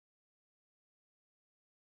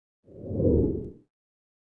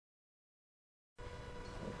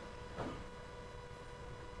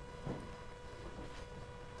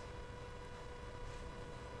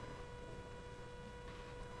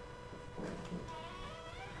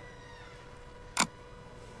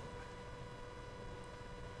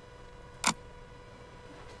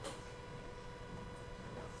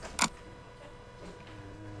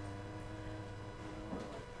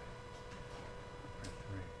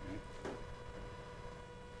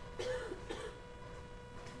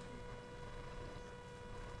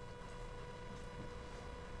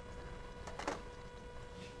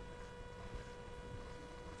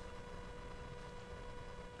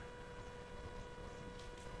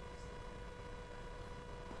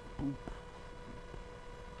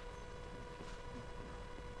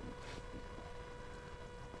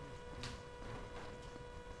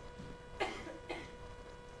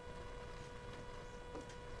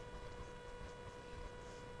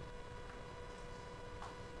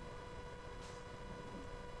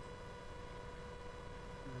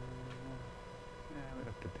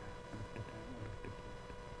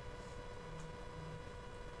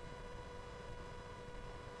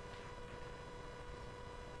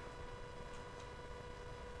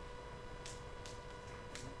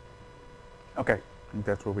Okay, I think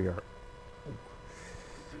that's where we are.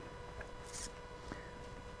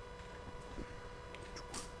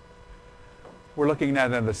 We're looking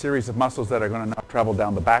at a series of muscles that are going to now travel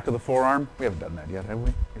down the back of the forearm. We haven't done that yet, have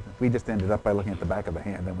we? We just ended up by looking at the back of the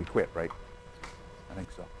hand, then we quit, right? I think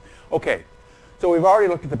so. Okay, so we've already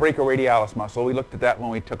looked at the brachioradialis muscle. We looked at that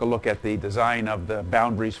when we took a look at the design of the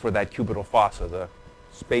boundaries for that cubital fossa, the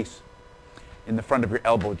space in the front of your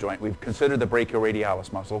elbow joint. We've considered the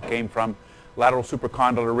brachioradialis muscle, came from lateral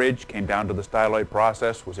supracondylar ridge, came down to the styloid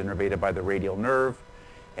process, was innervated by the radial nerve,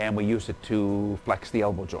 and we used it to flex the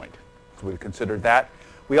elbow joint. So we considered that.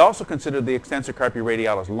 We also considered the extensor carpi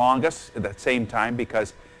radialis longus at the same time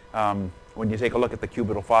because when you take a look at the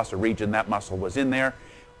cubital fossa region, that muscle was in there.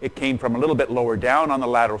 It came from a little bit lower down on the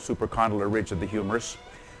lateral supracondylar ridge of the humerus,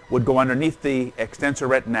 would go underneath the extensor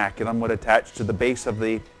retinaculum, would attach to the base of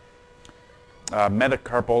the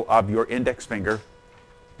metacarpal of your index finger,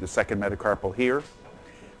 the second metacarpal here.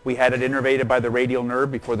 We had it innervated by the radial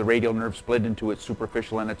nerve before the radial nerve split into its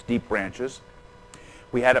superficial and its deep branches.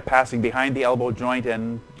 We had it passing behind the elbow joint,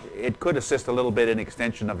 and it could assist a little bit in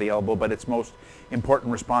extension of the elbow, but its most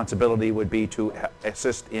important responsibility would be to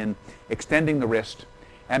assist in extending the wrist,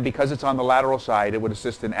 and because it's on the lateral side, it would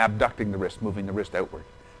assist in abducting the wrist, moving the wrist outward.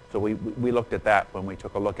 So we looked at that when we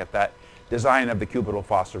took a look at that design of the cubital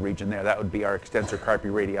fossa region there. That would be our extensor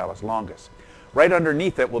carpi radialis longus. Right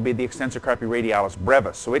underneath it will be the extensor carpi radialis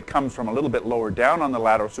brevis. So it comes from a little bit lower down on the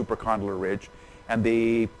lateral supracondylar ridge,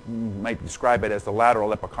 and might describe it as the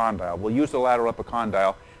lateral epicondyle. We'll use the lateral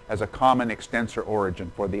epicondyle as a common extensor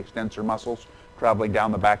origin for the extensor muscles traveling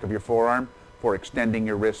down the back of your forearm for extending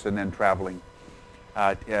your wrists and then traveling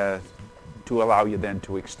to allow you then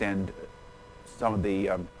to extend some of the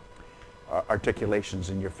articulations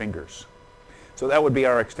in your fingers. So that would be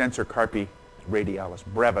our extensor carpi radialis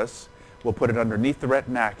brevis. We'll put it underneath the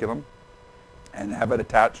retinaculum and have it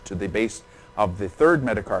attached to the base of the third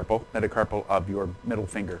metacarpal of your middle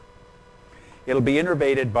finger. It'll be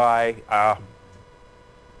innervated by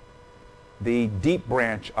the deep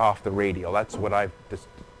branch off the radial. That's what I've just...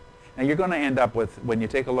 Now you're going to end up with, when you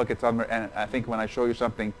take a look at some, and I think when I show you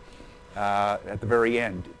something at the very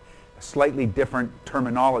end, a slightly different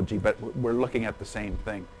terminology, but we're looking at the same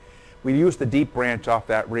thing. We use the deep branch off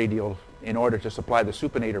that radial in order to supply the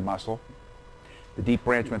supinator muscle. The deep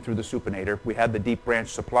branch went through the supinator. We had the deep branch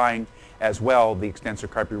supplying as well the extensor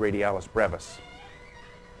carpi radialis brevis.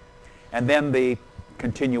 And then the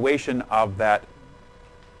continuation of that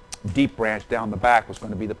deep branch down the back was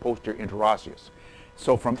going to be the posterior interosseous.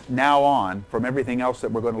 So from now on, from everything else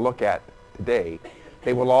that we're going to look at today,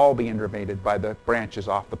 they will all be innervated by the branches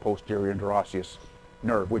off the posterior interosseous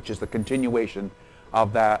nerve, which is the continuation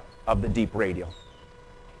of the deep radial.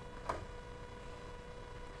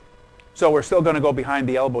 So we're still going to go behind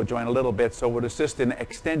the elbow joint a little bit, so it would assist in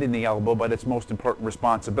extending the elbow, but its most important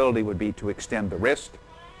responsibility would be to extend the wrist.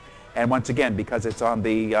 And once again, because it's on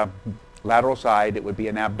the lateral side, it would be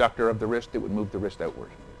an abductor of the wrist. It would move the wrist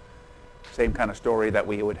outward. Same kind of story that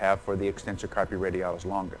we would have for the extensor carpi radialis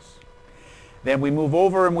longus. Then we move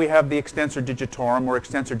over and we have the extensor digitorum or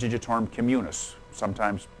extensor digitorum communis,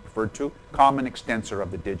 sometimes referred to, common extensor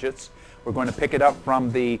of the digits. We're going to pick it up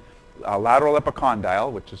from the lateral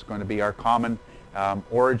epicondyle, which is going to be our common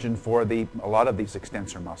origin for a lot of these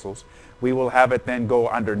extensor muscles. We will have it then go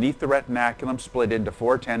underneath the retinaculum, split into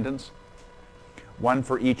 4 tendons, one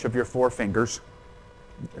for each of your 4 fingers,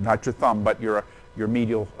 not your thumb, but your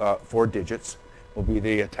medial 4 digits will be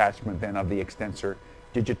the attachment then of the extensor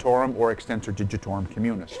digitorum or extensor digitorum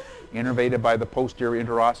communis, innervated by the posterior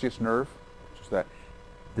interosseous nerve, which is that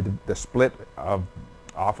the split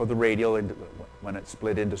off of the radial when it's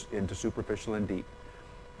split into superficial and deep.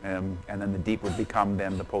 And then the deep would become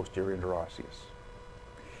then the posterior interosseous.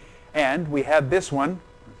 And we had this one.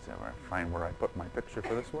 Let's see if I find where I put my picture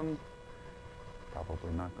for this one.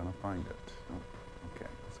 Probably not going to find it. Oh, okay,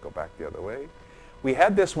 let's go back the other way. We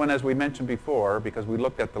had this one, as we mentioned before, because we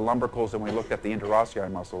looked at the lumbricals and we looked at the interossei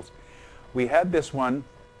muscles. We had this one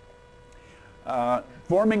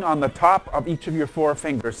forming on the top of each of your 4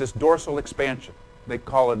 fingers, this dorsal expansion. They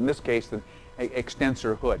call it, in this case,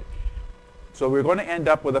 extensor hood. So we're going to end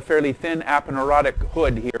up with a fairly thin aponeurotic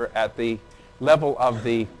hood here at the level of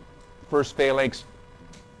the first phalanx,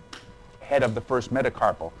 head of the first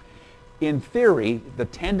metacarpal. In theory, the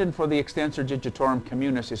tendon for the extensor digitorum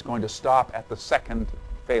communis is going to stop at the second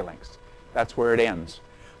phalanx. That's where it ends.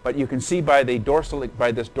 But you can see by this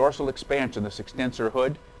dorsal expansion, this extensor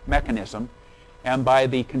hood mechanism, and by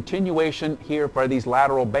the continuation here by these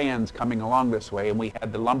lateral bands coming along this way, and we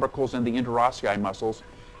had the lumbricals and the interossei muscles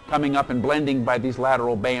coming up and blending by these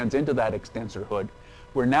lateral bands into that extensor hood,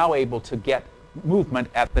 we're now able to get movement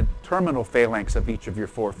at the terminal phalanx of each of your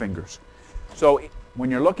four fingers. So when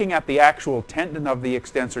you're looking at the actual tendon of the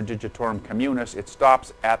extensor digitorum communis, it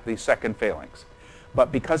stops at the second phalanx.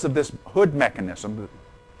 But because of this hood mechanism,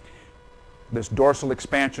 this dorsal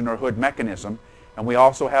expansion or hood mechanism, and we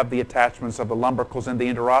also have the attachments of the lumbricals and the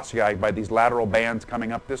interossei by these lateral bands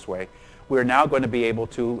coming up this way, we're now going to be able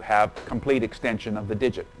to have complete extension of the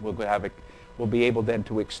digit. We'll be able then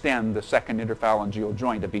to extend the second interphalangeal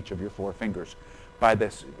joint of each of your four fingers by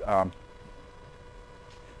this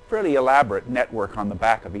fairly elaborate network on the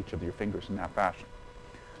back of each of your fingers in that fashion.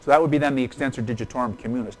 So that would be then the extensor digitorum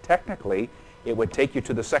communis. Technically, it would take you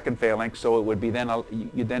to the second phalanx, so it would be then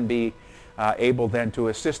you'd then be able then to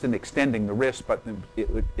assist in extending the wrist, but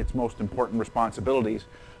its most important responsibilities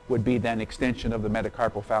would be then extension of the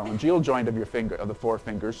metacarpal phalangeal joint of your finger, of the four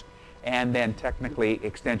fingers, and then technically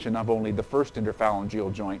extension of only the first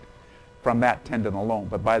interphalangeal joint from that tendon alone.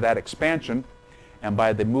 But by that expansion and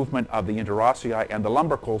by the movement of the interossei and the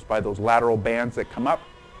lumbricals by those lateral bands that come up,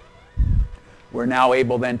 we're now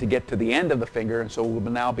able then to get to the end of the finger, and so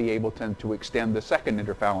we'll now be able to extend the second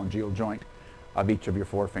interphalangeal joint of each of your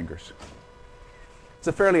four fingers. It's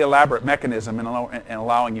a fairly elaborate mechanism in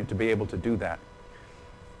allowing you to be able to do that.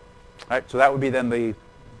 All right, so that would be then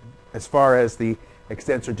as far as the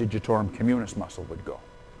extensor digitorum communis muscle would go.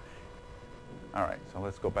 All right, so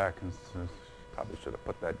let's go back and probably should have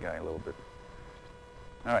put that guy a little bit.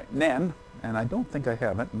 All right, then, and I don't think I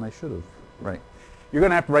have it, and I should have. Right, you're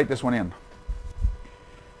going to have to write this one in.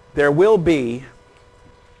 There will be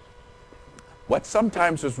what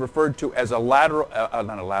sometimes is referred to as a lateral,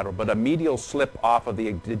 not a lateral, but a medial slip off of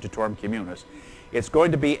the digitorum communis. It's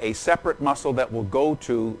going to be a separate muscle that will go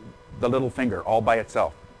to the little finger all by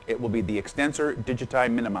itself. It will be the extensor digiti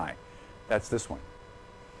minimi. That's this one.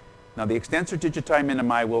 Now the extensor digiti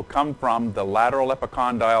minimi will come from the lateral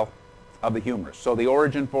epicondyle of the humerus. So the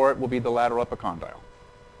origin for it will be the lateral epicondyle.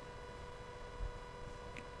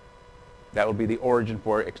 That will be the origin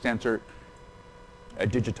for extensor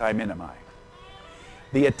digiti minimi.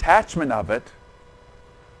 The attachment of it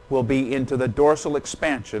will be into the dorsal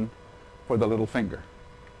expansion for the little finger.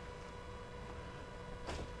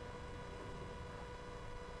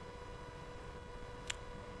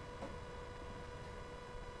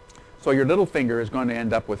 So your little finger is going to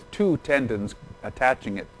end up with two tendons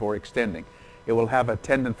attaching it for extending. It will have a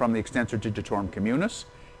tendon from the extensor digitorum communis,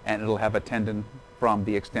 and it'll have a tendon from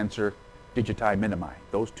the extensor digiti minimi.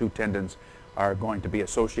 Those two tendons are going to be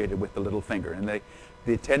associated with the little finger. And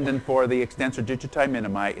the tendon for the extensor digiti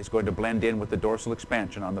minimi is going to blend in with the dorsal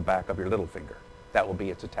expansion on the back of your little finger. That will be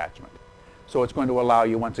its attachment. So it's going to allow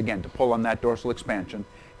you, once again, to pull on that dorsal expansion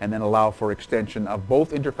and then allow for extension of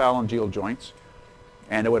both interphalangeal joints,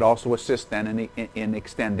 and it would also assist then in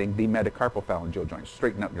extending the metacarpal phalangeal joint.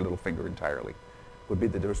 Straighten out your little finger entirely would be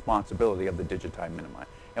the responsibility of the digiti minimi.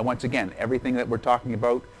 And once again, everything that we're talking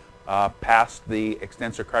about past the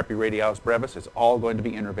extensor carpi radialis brevis is all going to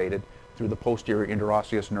be innervated through the posterior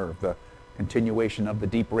interosseous nerve, the continuation of the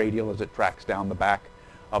deep radial as it tracks down the back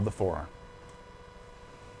of the forearm.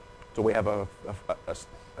 So we have a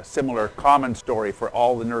similar common story for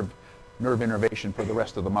all the nerve innervation for the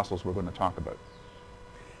rest of the muscles we're going to talk about.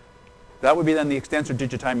 That would be then the extensor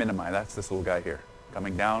digiti minimi. That's this little guy here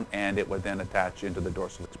coming down, and it would then attach into the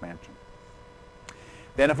dorsal expansion.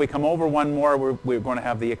 Then if we come over one more, we're going to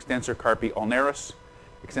have the extensor carpi ulnaris.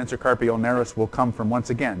 Extensor carpi ulnaris will come from,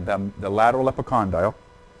 once again, the lateral epicondyle.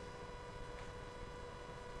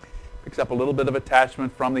 Picks up a little bit of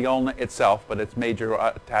attachment from the ulna itself, but its major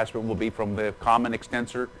attachment will be from the common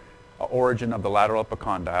extensor origin of the lateral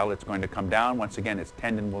epicondyle. It's going to come down. Once again, its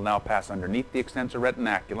tendon will now pass underneath the extensor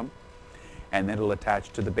retinaculum, and then it'll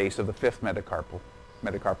attach to the base of the fifth metacarpal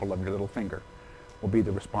of your little finger. Will be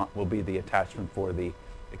the attachment for the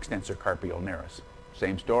extensor carpi ulnaris.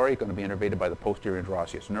 Same story, going to be innervated by the posterior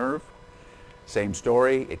interosseous nerve. Same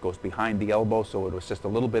story, it goes behind the elbow, so it will assist a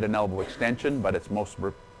little bit in elbow extension, but its most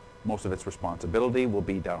of its responsibility will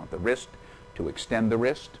be down at the wrist to extend the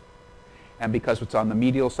wrist. And because it's on the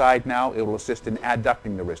medial side now, it will assist in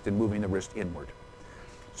adducting the wrist and moving the wrist inward.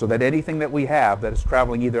 So that anything that we have that is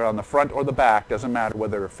traveling either on the front or the back, doesn't matter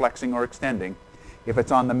whether flexing or extending, if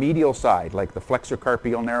it's on the medial side, like the flexor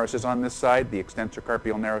carpi ulnaris is on this side, the extensor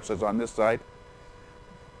carpi ulnaris is on this side,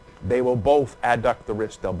 they will both adduct the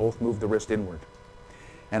wrist. They'll both move the wrist inward.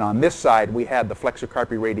 And on this side, we had the flexor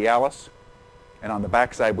carpi radialis, and on the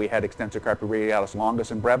back side, we had extensor carpi radialis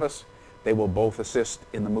longus and brevis. They will both assist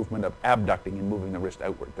in the movement of abducting and moving the wrist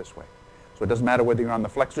outward this way. So it doesn't matter whether you're on the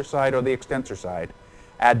flexor side or the extensor side.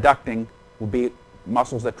 Adducting will be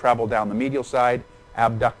muscles that travel down the medial side.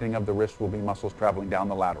 Abducting of the wrist will be muscles traveling down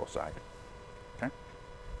the lateral side. Okay?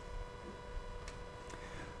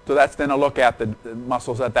 So that's then a look at the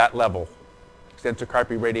muscles at that level. Extensor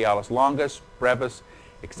carpi radialis longus, brevis,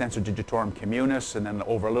 extensor digitorum communis, and then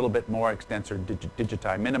over a little bit more, extensor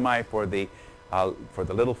digiti minimi for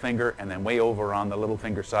the little finger, and then way over on the little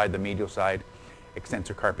finger side, the medial side,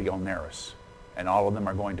 extensor carpi ulnaris. And all of them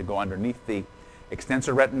are going to go underneath the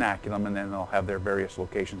extensor retinaculum, and then they'll have their various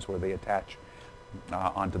locations where they attach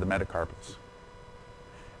onto the metacarpals,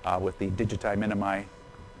 with the digiti minimi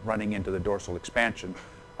running into the dorsal expansion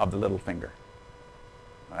of the little finger.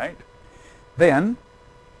 All right? Then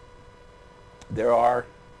there are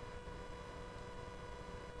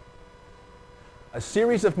a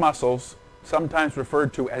series of muscles, sometimes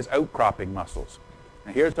referred to as outcropping muscles.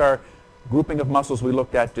 Now here's our grouping of muscles we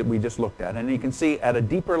just looked at. And you can see at a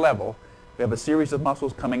deeper level, we have a series of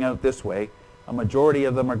muscles coming out this way. A majority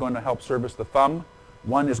of them are going to help service the thumb.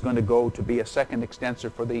 One is going to go to be a second extensor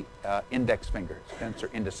for the index finger, extensor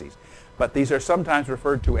indices. But these are sometimes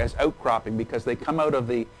referred to as outcropping because they come out of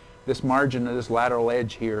this margin of this lateral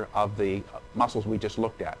edge here of the muscles we just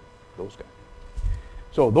looked at, those guys.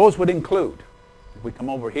 So those would include, if we come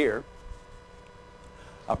over here,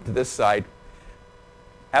 up to this side,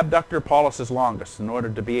 abductor pollicis longus. In order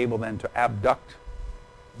to be able then to abduct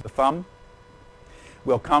the thumb,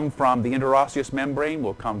 will come from the interosseous membrane,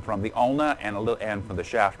 will come from the ulna and from the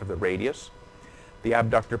shaft of the radius. The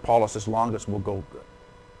abductor pollicis longus will go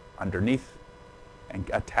underneath and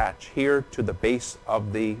attach here to the base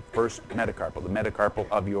of the first metacarpal. The metacarpal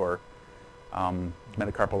of your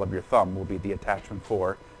thumb will be the attachment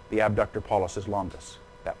for the abductor pollicis longus.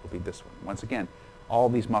 That will be this one. Once again, all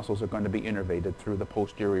these muscles are going to be innervated through the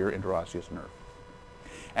posterior interosseous nerve.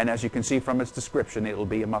 And as you can see from its description, it will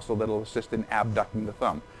be a muscle that will assist in abducting the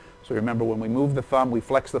thumb. So remember, when we move the thumb, we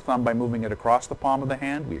flex the thumb by moving it across the palm of the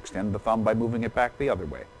hand. We extend the thumb by moving it back the other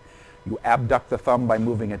way. You abduct the thumb by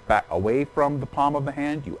moving it back away from the palm of the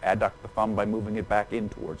hand. You adduct the thumb by moving it back in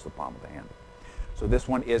towards the palm of the hand. So this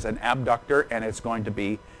one is an abductor, and it's going to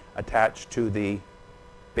be attached to the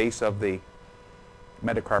base of the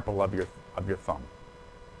metacarpal of your thumb,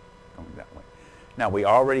 going that way. Now, we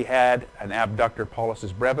already had an abductor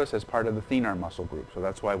pollicis brevis as part of the thenar muscle group, so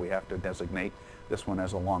that's why we have to designate this one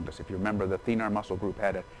as a longus. If you remember, the thenar muscle group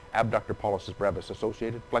had an abductor pollicis brevis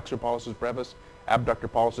associated, flexor pollicis brevis, abductor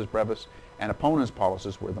pollicis brevis, and opponens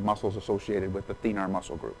pollicis were the muscles associated with the thenar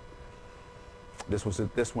muscle group.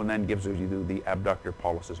 This one then gives you the abductor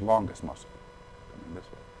pollicis longus muscle, coming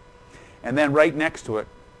this way. And then right next to it,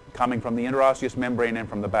 coming from the interosseous membrane and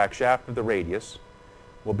from the back shaft of the radius,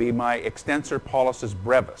 will be my extensor pollicis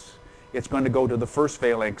brevis. It's going to go to the first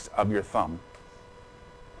phalanx of your thumb.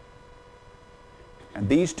 And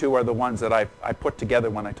these two are the ones that I put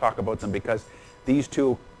together when I talk about them, because these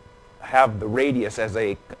two have the radius as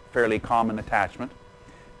a fairly common attachment.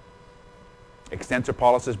 Extensor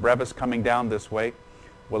pollicis brevis coming down this way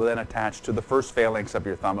will then attach to the first phalanx of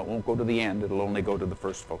your thumb. It won't go to the end. It'll only go to the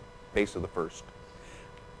first base of the first.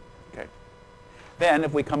 Okay. Then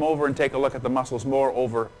if we come over and take a look at the muscles more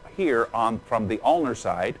over here from the ulnar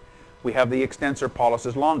side, we have the extensor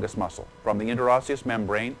pollicis longus muscle from the interosseous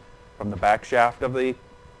membrane, from the back shaft of the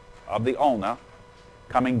ulna,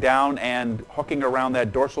 coming down and hooking around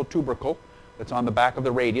that dorsal tubercle that's on the back of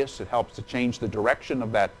the radius. It helps to change the direction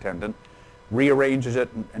of that tendon, rearranges it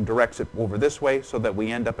and directs it over this way so that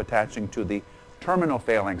we end up attaching to the terminal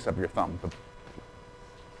phalanx of your thumb.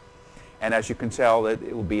 And as you can tell,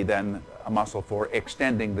 it will be then a muscle for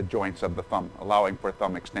extending the joints of the thumb, allowing for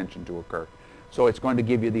thumb extension to occur. So it's going to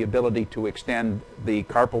give you the ability to extend the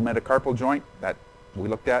carpal metacarpal joint that we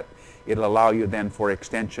looked at. It'll allow you then for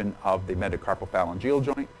extension of the metacarpal phalangeal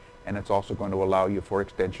joint, and it's also going to allow you for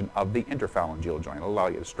extension of the interphalangeal joint. It'll allow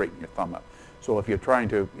you to straighten your thumb up. So if you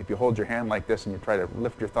hold your hand like this and you try to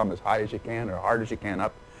lift your thumb as high as you can or hard as you can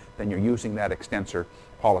up, then you're using that extensor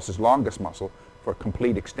pollicis longus muscle for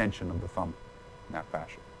complete extension of the thumb in that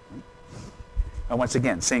fashion. And once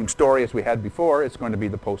again, same story as we had before. It's going to be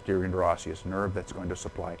the posterior interosseous nerve that's going to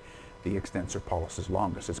supply the extensor pollicis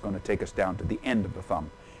longus. It's going to take us down to the end of the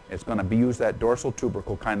thumb. It's going to use that dorsal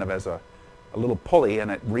tubercle kind of as a little pulley,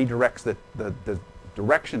 and it redirects the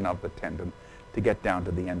direction of the tendon to get down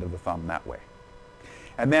to the end of the thumb that way.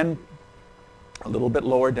 And then a little bit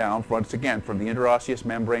lower down, once again, from the interosseous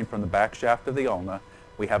membrane from the back shaft of the ulna,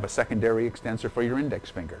 we have a secondary extensor for your index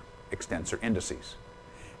finger, extensor indicis.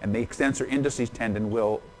 And the extensor indicis tendon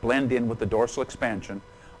will blend in with the dorsal expansion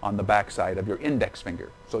on the back side of your index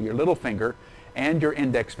finger. So your little finger and your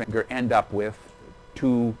index finger end up with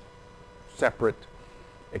two separate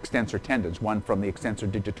extensor tendons, one from the extensor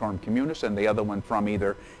digitorum communis and the other one from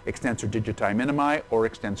either extensor digiti minimi or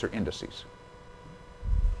extensor indicis.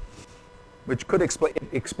 Which could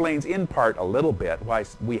explains in part a little bit why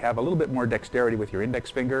we have a little bit more dexterity with your index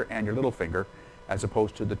finger and your little finger as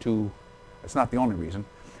opposed to the two, it's not the only reason,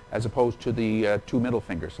 as opposed to the two middle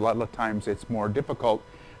fingers. A lot of times it's more difficult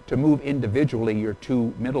to move individually your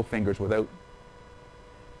two middle fingers without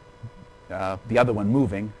the other one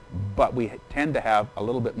moving, but we tend to have a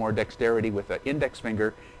little bit more dexterity with the index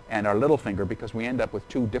finger and our little finger because we end up with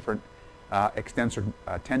two different extensor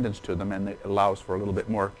tendons to them, and it allows for a little bit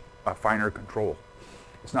more finer control.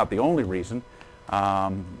 It's not the only reason,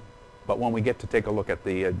 but when we get to take a look at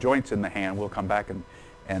the joints in the hand, we'll come back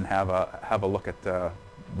and have a look at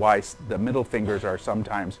why the middle fingers are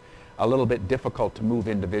sometimes a little bit difficult to move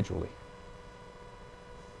individually.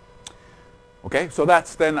 Okay, so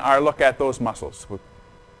that's then our look at those muscles.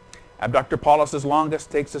 Abductor pollicis longus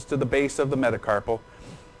takes us to the base of the metacarpal.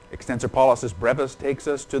 Extensor pollicis brevis takes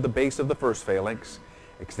us to the base of the first phalanx.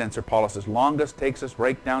 Extensor pollicis longus takes us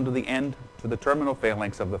right down to the end, to the terminal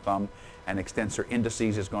phalanx of the thumb, and extensor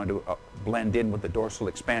indicis is going to blend in with the dorsal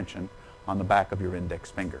expansion on the back of your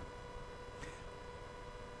index finger.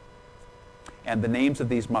 And the names of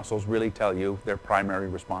these muscles really tell you their primary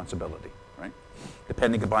responsibility, right?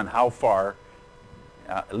 Depending upon how far,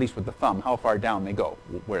 at least with the thumb, how far down they go,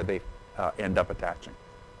 where they end up attaching.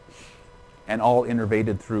 And all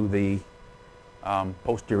innervated through the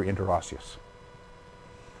posterior interosseous.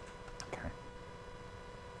 Okay.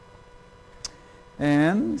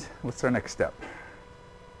 And what's our next step?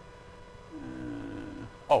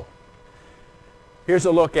 Here's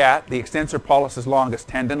a look at the extensor pollicis longus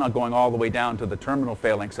tendon going all the way down to the terminal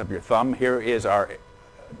phalanx of your thumb. Here is our,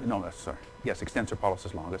 extensor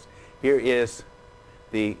pollicis longus. Here is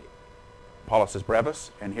the pollicis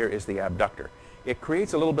brevis, and here is the abductor. It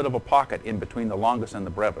creates a little bit of a pocket in between the longus and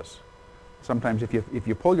the brevis. Sometimes if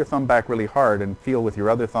you pull your thumb back really hard and feel with your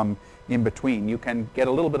other thumb in between, you can get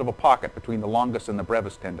a little bit of a pocket between the longus and the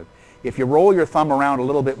brevis tendon. If you roll your thumb around a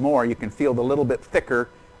little bit more, you can feel the little bit thicker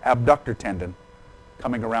abductor tendon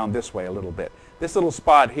coming around this way a little bit. This little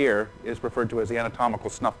spot here is referred to as the anatomical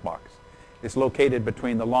snuff box. It's located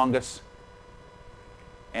between the longus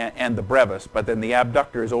and the brevis, but then the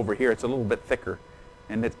abductor is over here. It's a little bit thicker.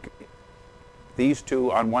 And these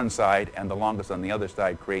two on one side and the longus on the other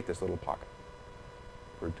side create this little pocket,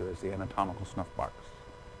 referred to as the anatomical snuff box.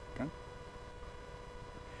 Okay?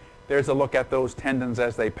 There's a look at those tendons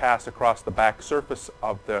as they pass across the back surface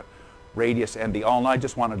of the radius and the ulna. I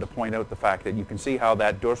just wanted to point out the fact that you can see how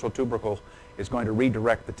that dorsal tubercle is going to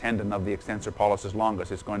redirect the tendon of the extensor pollicis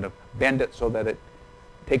longus. It's going to bend it so that it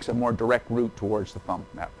takes a more direct route towards the thumb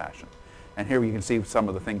in that fashion. And here you can see some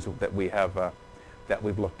of the things that we have that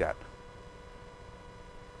we've looked at.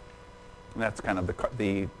 And that's kind of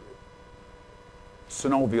the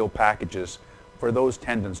synovial packages for those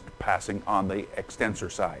tendons passing on the extensor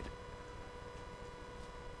side.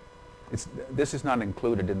 This is not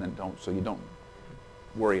included in the notes, so you don't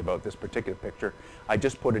worry about this particular picture. I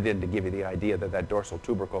just put it in to give you the idea that that dorsal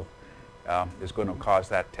tubercle is going to cause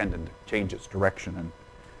that tendon to change its direction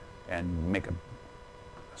and make a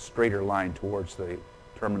straighter line towards the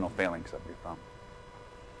terminal phalanx of your thumb.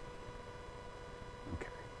 Okay,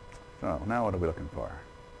 so now what are we looking for?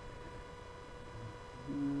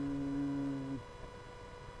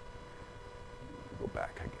 Go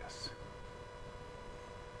back, I guess.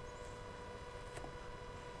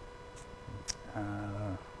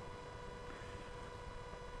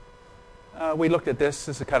 We looked at this.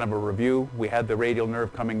 This is kind of a review. We had the radial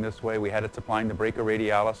nerve coming this way. We had it supplying the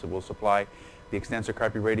brachyradialis. It will supply the extensor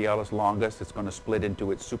carpi radialis longus. It's going to split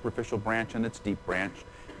into its superficial branch and its deep branch.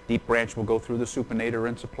 Deep branch will go through the supinator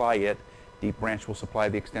and supply it. Deep branch will supply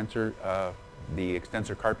the extensor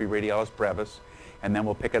carpi radialis brevis. And then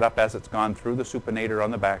we'll pick it up as it's gone through the supinator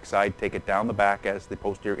on the back side, take it down the back as the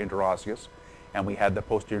posterior interosseous. And we had the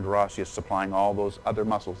posterior interosseous supplying all those other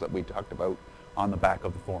muscles that we talked about on the back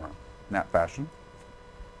of the forearm in that fashion.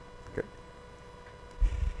 Okay.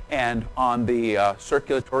 And on the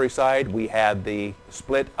circulatory side, we had the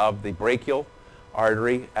split of the brachial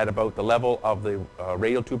artery at about the level of the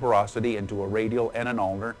radial tuberosity into a radial and an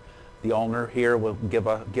ulnar. The ulnar here will give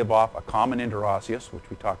off a common interosseous, which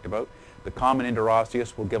we talked about. The common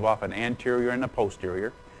interosseous will give off an anterior and a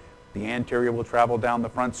posterior. The anterior will travel down the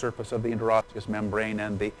front surface of the interosseous membrane,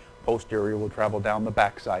 and the posterior will travel down the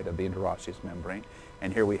back side of the interosseous membrane.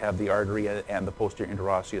 And here we have the artery and the posterior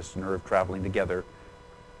interosseous nerve traveling together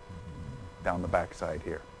down the back side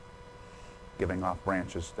here, giving off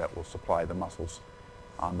branches that will supply the muscles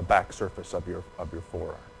on the back surface of your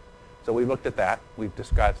forearm. So we looked at that. We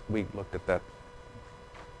looked at that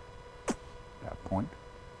point.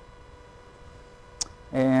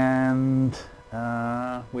 And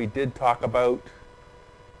we did talk about,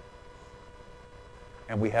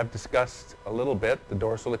 and we have discussed a little bit, the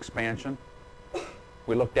dorsal expansion.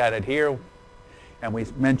 We looked at it here, and we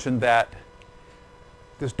mentioned that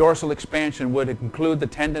this dorsal expansion would include the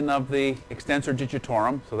tendon of the extensor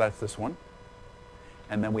digitorum, so that's this one.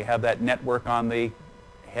 And then we have that network on the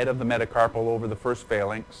head of the metacarpal over the first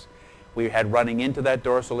phalanx. We had running into that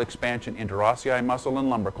dorsal expansion interossei muscle and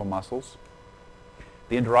lumbrical muscles.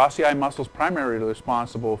 The interossei muscle is primarily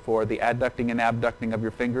responsible for the adducting and abducting of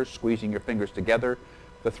your fingers, squeezing your fingers together,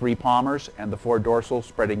 the 3 palmars and the 4 dorsals,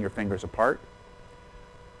 spreading your fingers apart.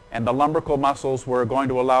 And the lumbrical muscles were going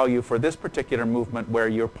to allow you for this particular movement where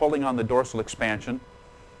you're pulling on the dorsal expansion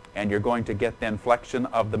and you're going to get then flexion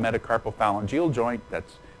of the metacarpal phalangeal joint,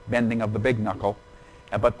 that's bending of the big knuckle.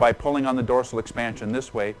 But by pulling on the dorsal expansion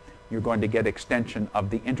this way, you're going to get extension of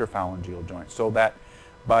the interphalangeal joint. So that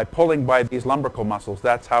by pulling by these lumbrical muscles,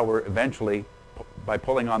 that's how we're eventually, by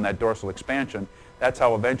pulling on that dorsal expansion, that's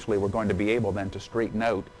how eventually we're going to be able then to straighten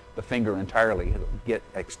out the finger entirely, get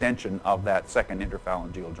extension of that second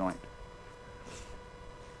interphalangeal joint.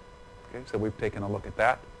 Okay, so we've taken a look at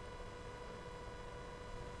that.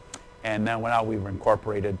 And now we've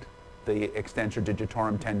incorporated the extensor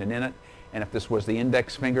digitorum tendon in it. And if this was the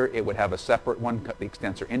index finger, it would have a separate one, the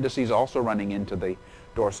extensor indices also running into the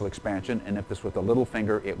dorsal expansion. And if this was the little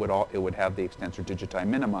finger, it would have the extensor digiti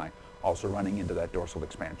minimi also running into that dorsal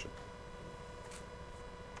expansion.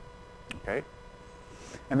 Okay?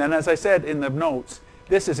 And then, as I said in the notes,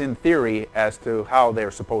 this is in theory as to how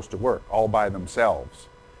they're supposed to work, all by themselves.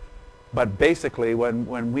 But basically,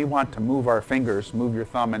 when we want to move our fingers, move your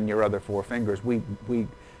thumb and your other 4 fingers, we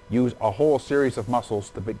use a whole series of muscles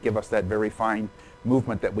to give us that very fine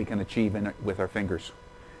movement that we can achieve with our fingers.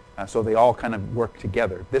 So they all kind of work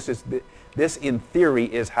together. This, in theory,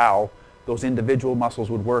 is how those individual muscles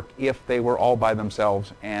would work if they were all by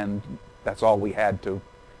themselves, and that's all we had to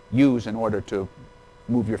use in order to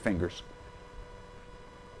move your fingers.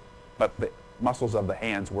 But the muscles of the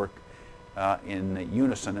hands work in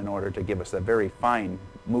unison in order to give us the very fine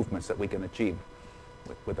movements that we can achieve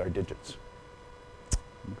with our digits.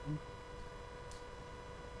 Okay.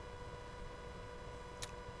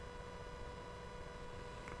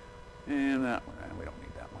 And that one, we don't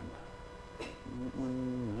need that one.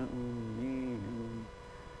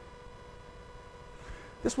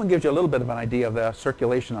 This one gives you a little bit of an idea of the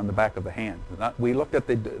circulation on the back of the hand. We looked at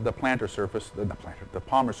the plantar surface, the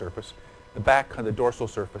palmar surface, the back of the dorsal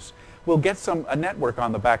surface. We'll get a network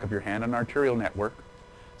on the back of your hand, an arterial network.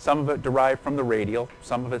 Some of it derived from the radial,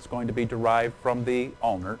 some of it's going to be derived from the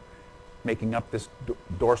ulnar, making up this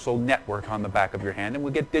dorsal network on the back of your hand. And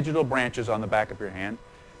we'll get digital branches on the back of your hand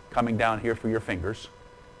coming down here for your fingers,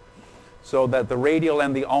 so that the radial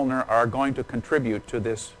and the ulnar are going to contribute to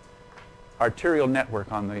this arterial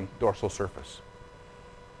network on the dorsal surface.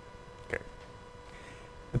 Okay.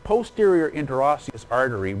 The posterior interosseous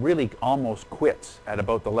artery really almost quits at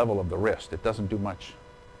about the level of the wrist. It doesn't do much.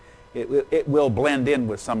 It will blend in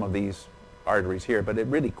with some of these arteries here, but it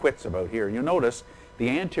really quits about here. You'll notice the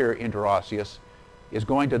anterior interosseous is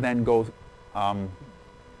going to then go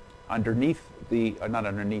underneath not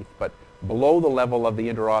underneath, but below the level of the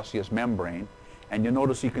interosseous membrane. And you'll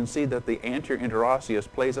notice, you can see that the anterior interosseous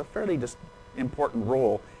plays a fairly important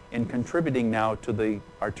role in contributing now to the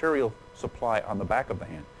arterial supply on the back of the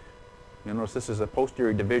hand. You'll notice this is a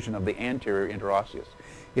posterior division of the anterior interosseous.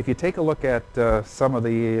 If you take a look at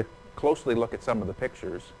closely look at some of the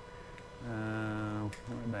pictures, where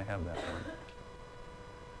did I have that one?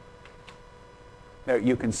 There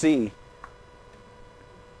you can see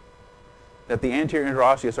that the anterior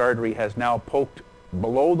interosseous artery has now poked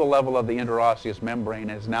below the level of the interosseous membrane,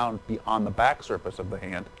 and is now on the back surface of the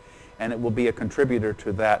hand, and it will be a contributor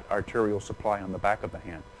to that arterial supply on the back of the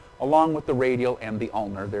hand. Along with the radial and the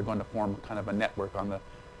ulnar, they're going to form kind of a network on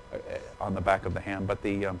the back of the hand. But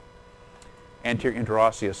the anterior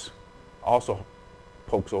interosseous also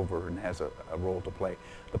pokes over and has a role to play.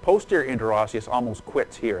 The posterior interosseous almost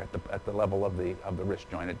quits here at the level of the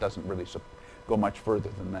wrist joint. It doesn't really go much further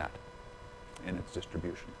than that in its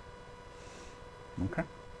distribution. Okay.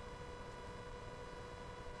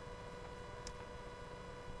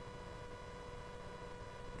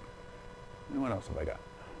 And what else have I got?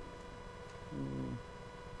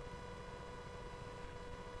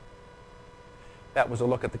 That was a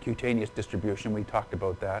look at the cutaneous distribution. We talked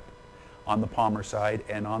about that on the palmar side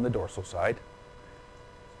and on the dorsal side.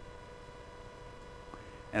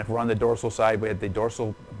 And if we're on the dorsal side, we had the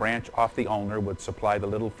dorsal branch off the ulnar would supply the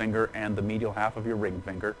little finger and the medial half of your ring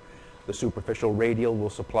finger. The superficial radial will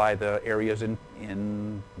supply the areas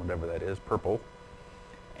in whatever that is, purple.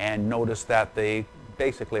 And notice that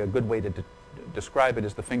basically a good way to describe it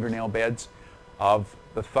is the fingernail beds of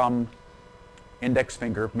the thumb, index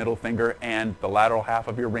finger, middle finger, and the lateral half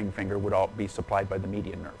of your ring finger would all be supplied by the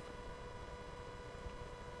median nerve.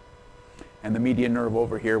 And the median nerve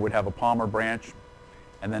over here would have a palmar branch,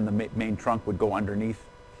 and then the main trunk would go underneath.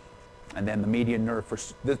 And then the median nerve,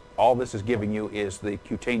 all this is giving you is the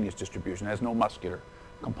cutaneous distribution. It has no muscular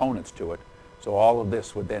components to it. So all of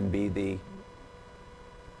this would then be the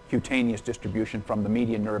cutaneous distribution from the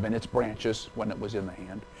median nerve and its branches when it was in the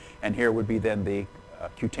hand. And here would be then the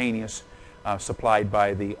cutaneous supplied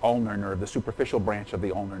by the ulnar nerve, the superficial branch of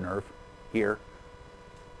the ulnar nerve here,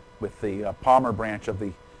 with the palmar branch of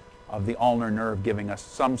the ulnar nerve giving us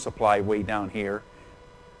some supply way down here.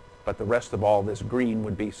 But the rest of all this green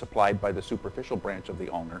would be supplied by the superficial branch of the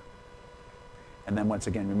ulnar. And then once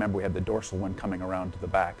again, remember we have the dorsal one coming around to the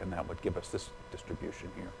back, and that would give us this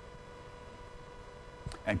distribution here.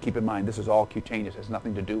 And keep in mind, this is all cutaneous. It has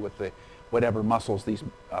nothing to do with whatever muscles these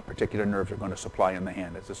particular nerves are going to supply in the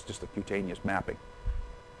hand. It's just a cutaneous mapping.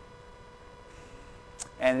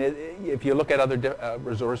 And if you look at other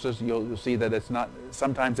resources, you'll see that it's not,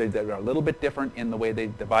 sometimes they're a little bit different in the way they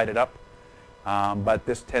divide it up. But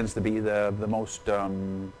this tends to be the most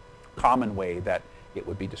common way that it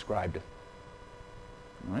would be described.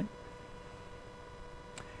 All right?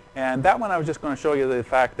 And that one I was just going to show you the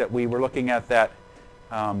fact that we were looking at that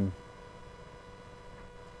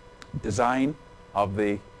design of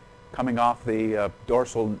the coming off the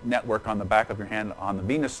dorsal network on the back of your hand on the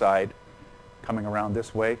venous side, coming around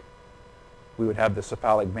this way. We would have the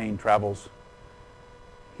cephalic vein travels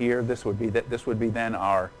here. This would be then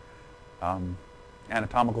our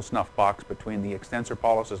anatomical snuff box between the extensor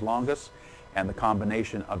pollicis longus and the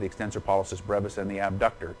combination of the extensor pollicis brevis and the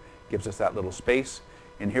abductor gives us that little space.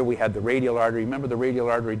 And here we had the radial artery. Remember, the radial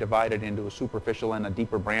artery divided into a superficial and a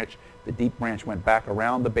deeper branch. The deep branch went back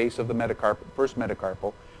around the base of the first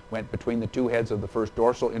metacarpal, went between the two heads of the first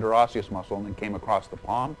dorsal interosseous muscle, and then came across the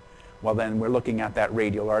palm. Well, then we're looking at that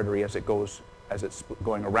radial artery as it's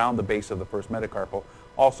going around the base of the first metacarpal,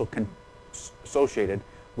 also associated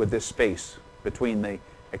with this space between the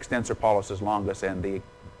extensor pollicis longus and the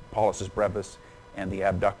pollicis brevis and the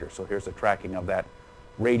abductor. So here's the tracking of that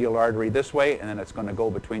radial artery this way, and then it's going to go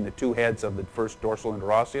between the two heads of the first dorsal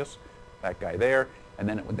interosseous, that guy there, and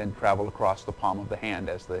then it would then travel across the palm of the hand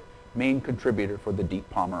as the main contributor for the deep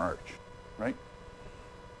palmar arch, right?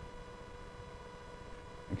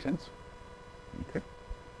 Make sense? Okay.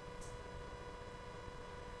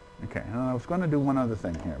 Okay, I was going to do one other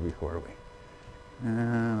thing here before we...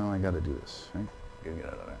 I got to do this, right? Got to get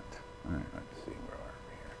out of that. All right, let's see, where are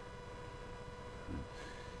we here?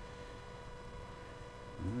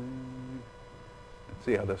 Let's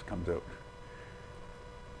see how this comes out.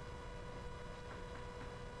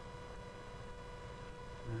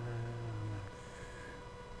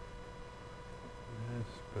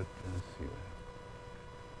 Let's see what.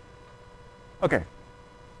 Okay,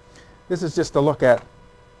 this is just a look at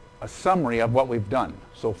a summary of what we've done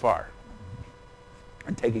so far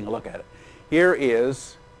and taking a look at it. Here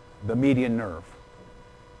is the median nerve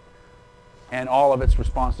and all of its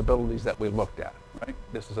responsibilities that we've looked at, right?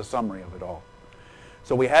 This is a summary of it all.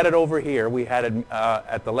 So we had it over here. We had it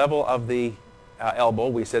at the level of the elbow.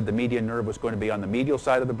 We said the median nerve was going to be on the medial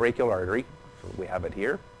side of the brachial artery. So we have it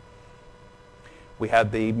here. We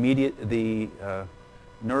had the median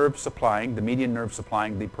nerve supplying the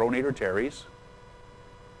pronator teres,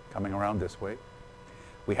 coming around this way.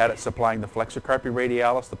 We had it supplying the flexor carpi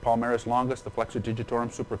radialis, the palmaris longus, the flexor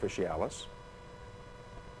digitorum superficialis.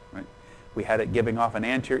 Right? We had it giving off an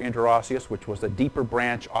anterior interosseous, which was a deeper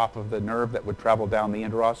branch off of the nerve that would travel down the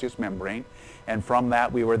interosseous membrane. And from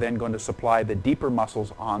that, we were then going to supply the deeper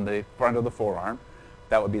muscles on the front of the forearm.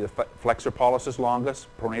 That would be the flexor pollicis longus,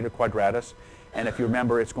 pronator quadratus. And if you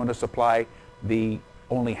remember, it's going to supply the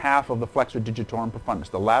only half of the flexor digitorum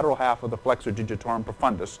profundus. The lateral half of the flexor digitorum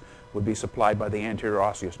profundus would be supplied by the anterior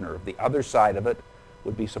osseous nerve. The other side of it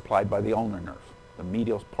would be supplied by the ulnar nerve. The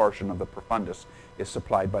medial portion of the profundus is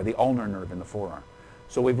supplied by the ulnar nerve in the forearm.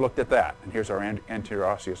 So we've looked at that. And here's our anterior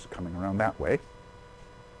osseous coming around that way.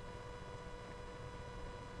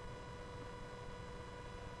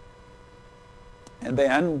 And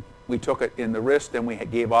then we took it in the wrist and we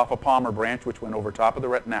gave off a palmar branch which went over top of the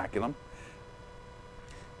retinaculum.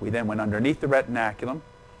 We then went underneath the retinaculum.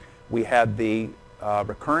 We had the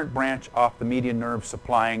recurrent branch off the median nerve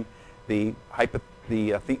supplying the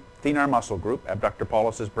thenar muscle group, abductor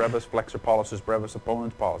pollicis brevis, flexor pollicis brevis,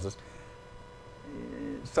 opponens pollicis.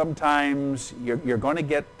 Sometimes you're going to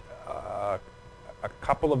get a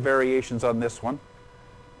couple of variations on this one.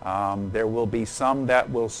 There will be some that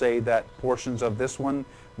will say that portions of this one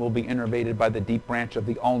will be innervated by the deep branch of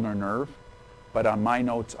the ulnar nerve, but on my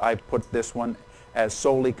notes I've put this one as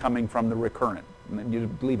solely coming from the recurrent, and you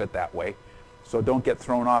leave it that way. So don't get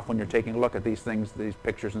thrown off when you're taking a look at these things, these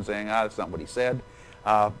pictures, and saying, that's not what he said.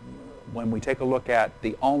 When we take a look at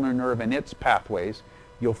the ulnar nerve and its pathways,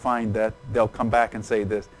 you'll find that they'll come back and say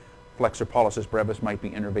this flexor pollicis brevis might be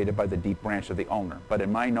innervated by the deep branch of the ulnar. But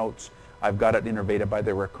in my notes, I've got it innervated by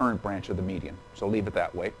the recurrent branch of the median. So leave it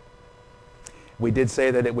that way. We did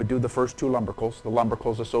say that it would do the first two lumbricals, the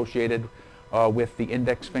lumbricals associated with the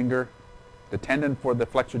index finger, the tendon for the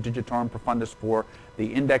flexor digitorum profundus for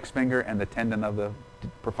the index finger, and the tendon of the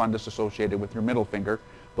profundus associated with your middle finger.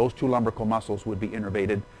 Those two lumbrical muscles would be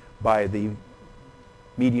innervated by the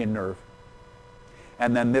median nerve.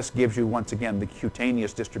 And then this gives you, once again, the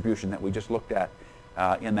cutaneous distribution that we just looked at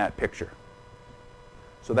in that picture.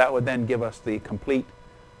 So that would then give us the complete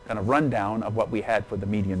kind of rundown of what we had for the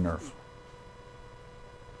median nerve.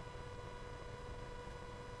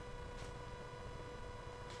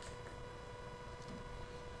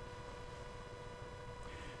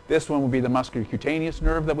 This one would be the musculocutaneous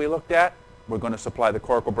nerve that we looked at. We're going to supply the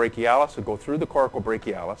coracobrachialis. We'll go through the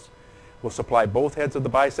coracobrachialis. We'll supply both heads of the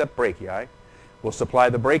bicep brachii. We'll supply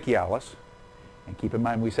the brachialis. And keep in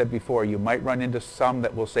mind, we said before, you might run into some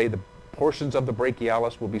that will say the portions of the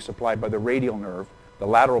brachialis will be supplied by the radial nerve, the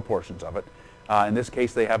lateral portions of it. In this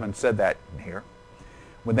case, they haven't said that in here.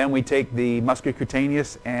 Well, then we take the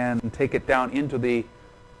musculocutaneous and take it down into the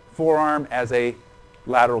forearm as a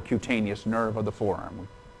lateral cutaneous nerve of the forearm.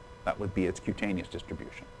 That would be its cutaneous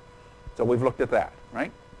distribution. So we've looked at that,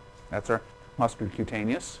 right? That's our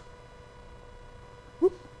musculocutaneous.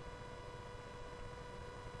 Whoop.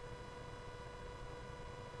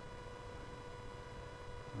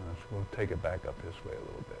 We'll take it back up this way a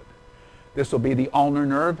little bit. This will be the ulnar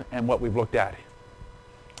nerve and what we've looked at.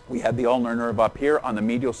 We had the ulnar nerve up here on the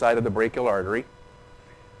medial side of the brachial artery.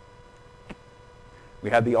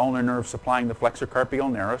 We had the ulnar nerve supplying the flexor carpi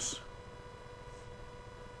ulnaris.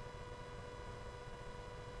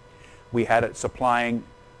 We had it supplying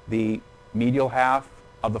the medial half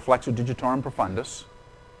of the flexor digitorum profundus.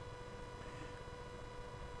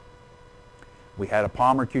 We had a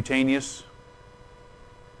palmar cutaneous.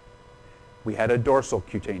 We had a dorsal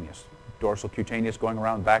cutaneous. Dorsal cutaneous going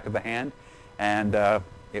around the back of the hand, and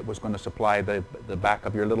it was going to supply the back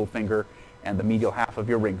of your little finger and the medial half of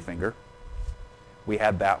your ring finger. We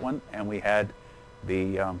had that one, and we had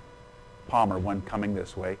the palmar one coming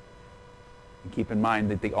this way. And keep in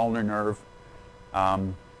mind that the ulnar nerve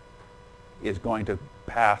is going to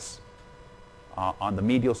pass on the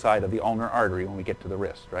medial side of the ulnar artery when we get to the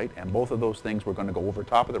wrist, right? And both of those things were going to go over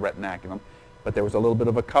top of the retinaculum, but there was a little bit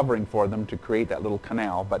of a covering for them to create that little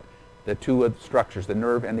canal. But the two structures, the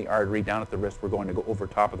nerve and the artery down at the wrist, were going to go over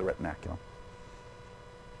top of the retinaculum.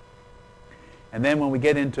 And then when we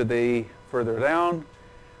get into the further down,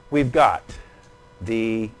 we've got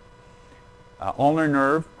the ulnar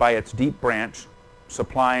nerve by its deep branch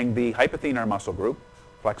supplying the hypothenar muscle group,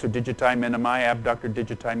 flexor digiti minimi, abductor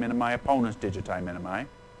digiti minimi, opponens digiti minimi,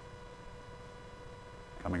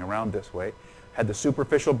 coming around this way. Had the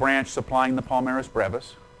superficial branch supplying the palmaris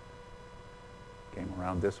brevis, came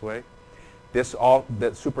around this way.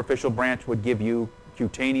 The superficial branch would give you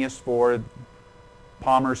cutaneous for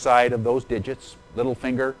palmar side of those digits, little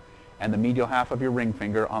finger, and the medial half of your ring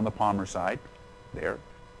finger on the palmar side, there.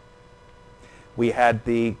 We had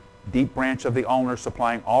the deep branch of the ulnar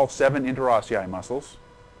supplying all 7 interossei muscles.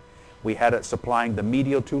 We had it supplying the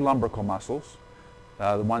medial 2 lumbrical muscles,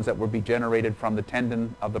 the ones that would be generated from the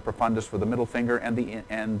tendon of the profundus for the middle finger and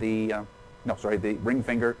the ring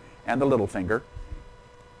finger and the little finger,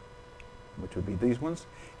 which would be these ones.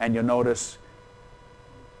 And you'll notice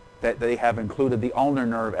that they have included the ulnar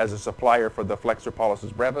nerve as a supplier for the flexor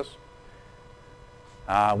pollicis brevis.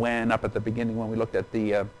 When up at the beginning, when we looked at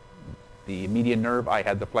the median nerve, I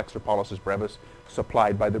had the flexor pollicis brevis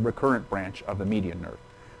supplied by the recurrent branch of the median nerve.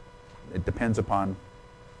 It depends upon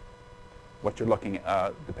what you're looking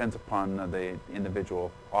at, depends upon the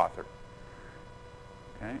individual author.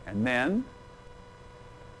 Okay, and then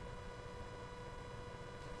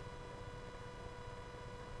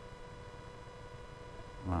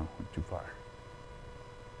wow, went too far.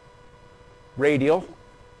 Radial.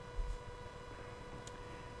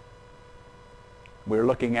 We're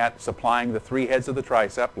looking at supplying the three heads of the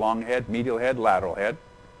tricep, long head, medial head, lateral head,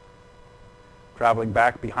 traveling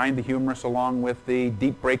back behind the humerus along with the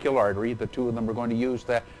deep brachial artery. The two of them are going to use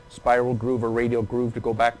that spiral groove or radial groove to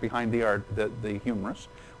go back behind the humerus.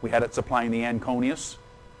 We had it supplying the anconeus.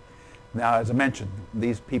 Now, as I mentioned,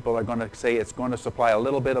 these people are going to say it's going to supply a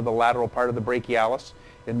little bit of the lateral part of the brachialis.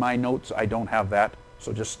 In my notes, I don't have that,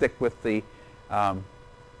 so just stick with the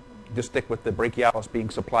brachialis being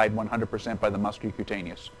supplied 100% by the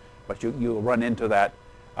musculocutaneous. But you'll run into that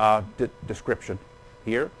description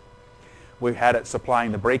here. We had it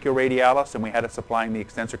supplying the brachioradialis, and we had it supplying the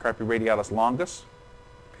extensor carpi radialis longus.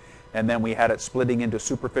 And then we had it splitting into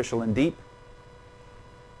superficial and deep.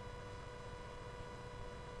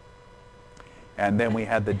 And then we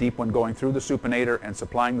had the deep one going through the supinator and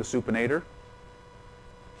supplying the supinator.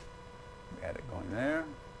 We had it going there.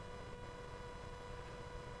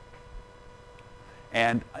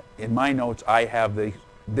 And in my notes, I have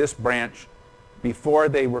this branch, before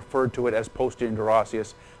they referred to it as posterior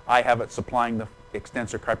interosseous, I have it supplying the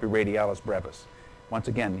extensor carpi radialis brevis. Once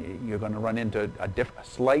again, you're going to run into a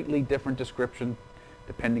slightly different description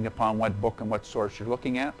depending upon what book and what source you're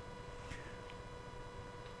looking at.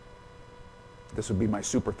 This would be my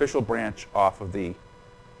superficial branch off of the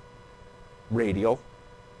radial,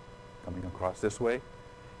 coming across this way.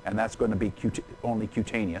 And that's going to be only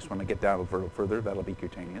cutaneous. When I get down a little further, that'll be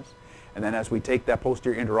cutaneous. And then as we take that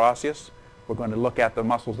posterior interosseous, we're going to look at the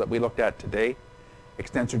muscles that we looked at today.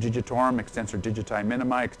 Extensor digitorum, extensor digiti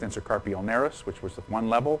minimi, extensor carpi ulnaris, which was the one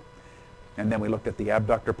level. And then we looked at the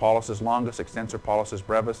abductor pollicis longus, extensor pollicis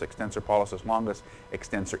brevis, extensor pollicis longus,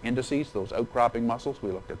 extensor indicis, those outcropping muscles,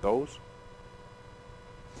 we looked at those.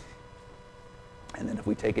 And then if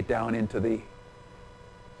we take it down into the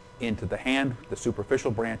hand, the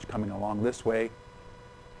superficial branch coming along this way,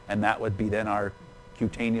 and that would be then our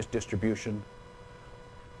cutaneous distribution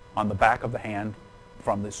on the back of the hand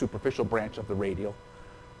from the superficial branch of the radial.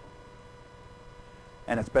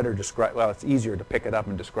 And it's better describe, well, it's easier to pick it up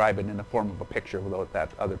and describe it in the form of a picture, without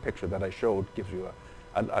that other picture that I showed gives you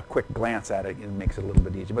a quick glance at it and makes it a little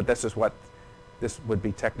bit easier. But this would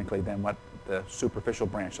be technically then what the superficial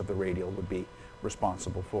branch of the radial would be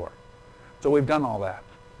responsible for. So we've done all that.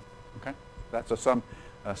 Okay, that's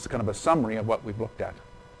kind of a summary of what we've looked at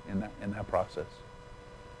in that process.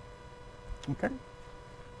 Okay.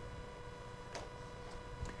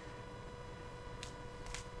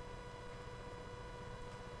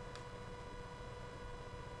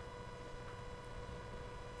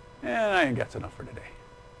 And I think that's enough for today.